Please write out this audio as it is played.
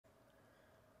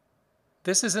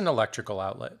This is an electrical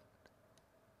outlet.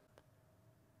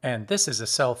 And this is a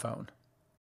cell phone.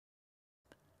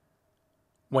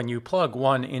 When you plug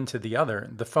one into the other,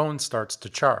 the phone starts to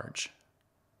charge.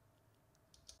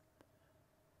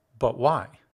 But why?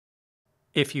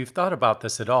 If you've thought about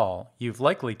this at all, you've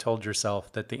likely told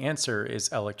yourself that the answer is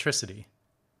electricity.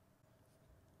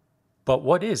 But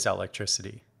what is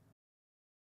electricity?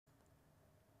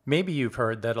 Maybe you've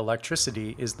heard that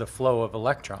electricity is the flow of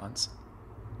electrons.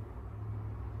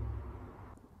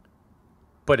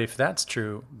 But if that's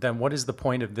true, then what is the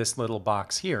point of this little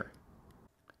box here?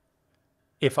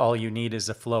 If all you need is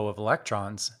a flow of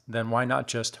electrons, then why not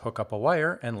just hook up a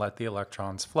wire and let the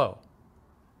electrons flow?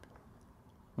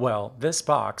 Well, this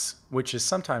box, which is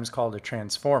sometimes called a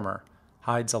transformer,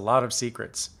 hides a lot of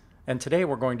secrets, and today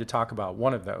we're going to talk about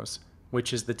one of those,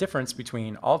 which is the difference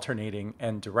between alternating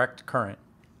and direct current,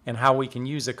 and how we can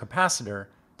use a capacitor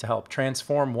to help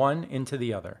transform one into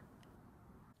the other.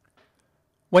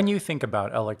 When you think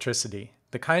about electricity,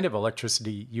 the kind of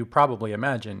electricity you probably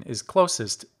imagine is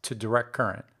closest to direct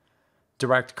current.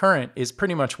 Direct current is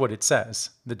pretty much what it says,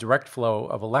 the direct flow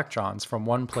of electrons from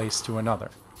one place to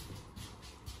another.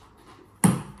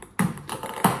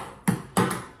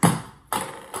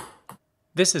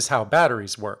 This is how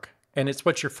batteries work, and it's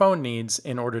what your phone needs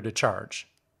in order to charge.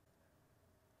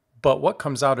 But what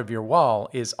comes out of your wall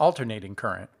is alternating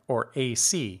current, or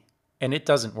AC, and it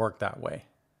doesn't work that way.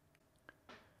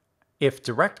 If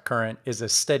direct current is a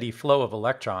steady flow of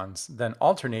electrons, then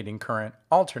alternating current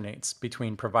alternates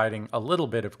between providing a little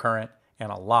bit of current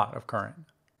and a lot of current.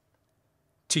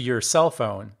 To your cell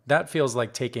phone, that feels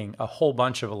like taking a whole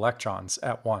bunch of electrons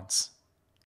at once.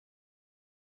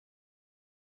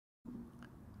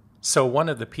 So one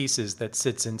of the pieces that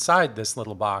sits inside this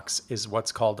little box is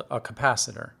what's called a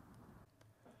capacitor.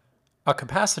 A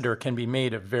capacitor can be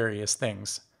made of various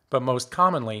things, but most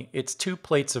commonly it's two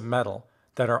plates of metal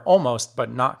that are almost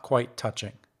but not quite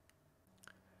touching.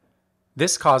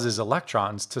 This causes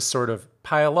electrons to sort of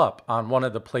pile up on one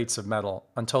of the plates of metal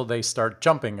until they start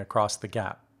jumping across the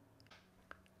gap.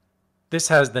 This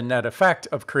has the net effect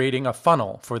of creating a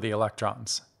funnel for the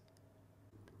electrons.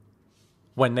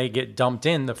 When they get dumped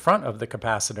in the front of the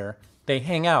capacitor, they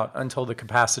hang out until the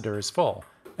capacitor is full,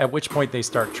 at which point they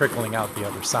start trickling out the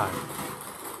other side.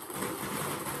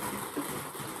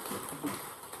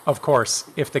 Of course,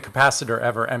 if the capacitor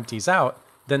ever empties out,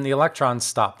 then the electrons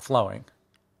stop flowing.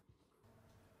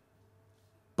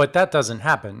 But that doesn't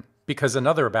happen because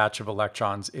another batch of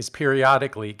electrons is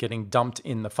periodically getting dumped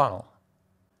in the funnel.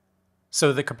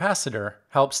 So the capacitor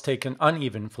helps take an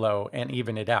uneven flow and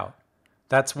even it out.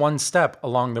 That's one step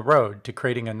along the road to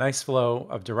creating a nice flow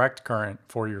of direct current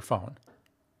for your phone.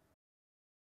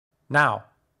 Now,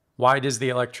 why does the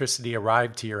electricity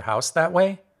arrive to your house that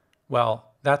way?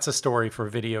 Well, that's a story for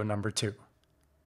video number 2.